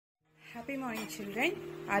Happy morning, children.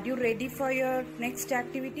 Are you ready for your next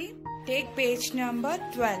activity? Take page number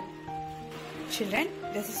 12. Children,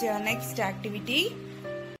 this is your next activity.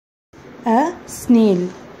 A snail.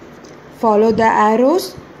 Follow the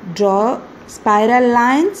arrows, draw spiral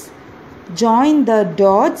lines, join the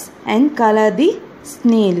dots and color the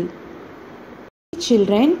snail.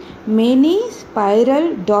 Children, many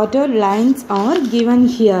spiral dotted lines are given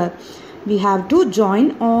here. We have to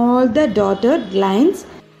join all the dotted lines.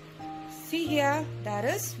 See here, there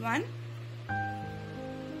is one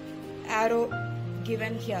arrow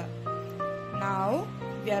given here. Now,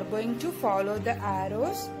 we are going to follow the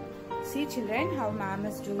arrows. See children, how ma'am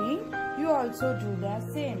is doing. You also do the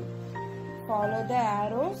same. Follow the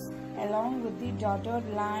arrows along with the dotted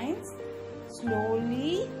lines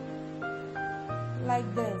slowly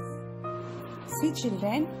like this. See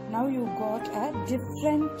children, now you got a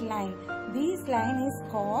different line. This line is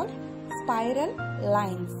called spiral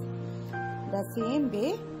lines. The same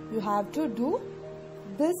way you have to do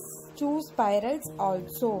these two spirals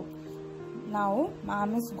also. Now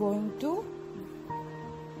ma'am is going to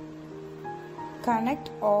connect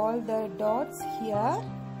all the dots here.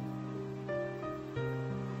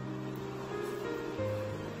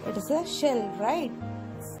 It is a shell, right?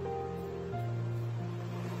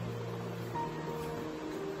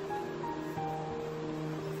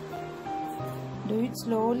 Do it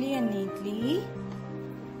slowly and neatly.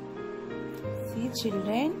 See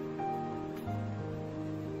children.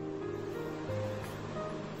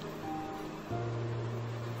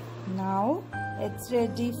 Now it's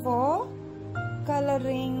ready for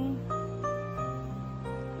coloring.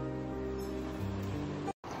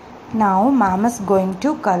 Now ma'am is going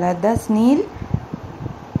to color the snail.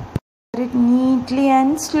 Color it neatly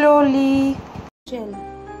and slowly. Shell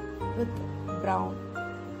with brown.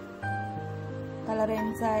 Color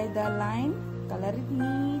inside the line. Color it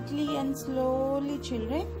neatly and slowly,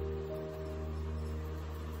 children.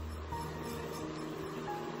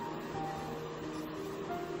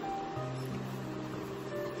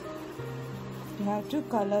 You have to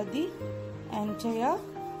color the entire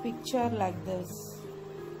picture like this.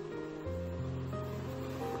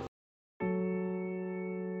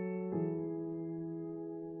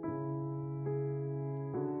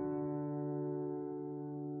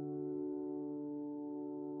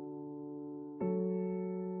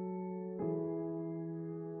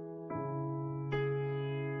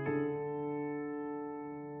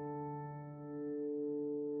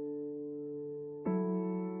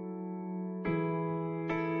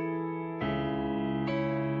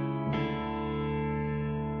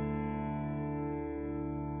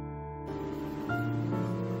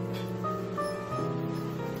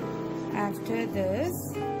 After this,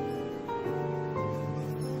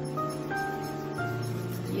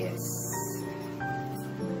 yes,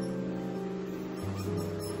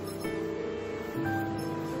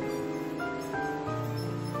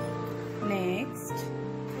 next,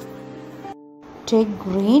 take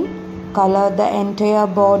green, color the entire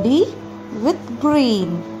body with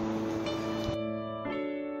green.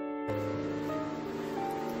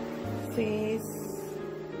 face,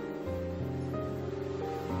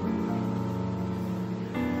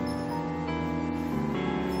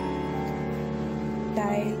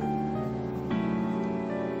 tail,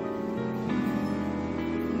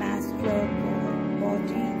 muscular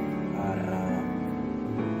body or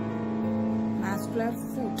muscular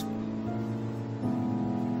foot.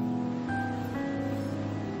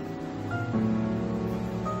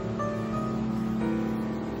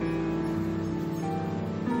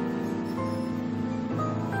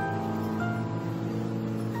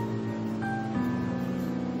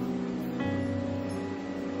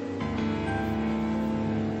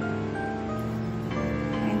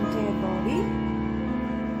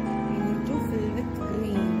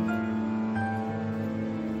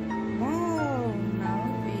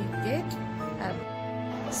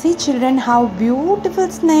 See children, how beautiful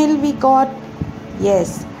snail we got.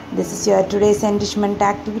 Yes, this is your today's enrichment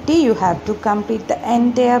activity. You have to complete the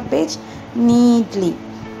entire page neatly.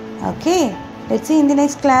 Okay, let's see in the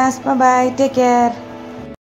next class. Bye bye. Take care.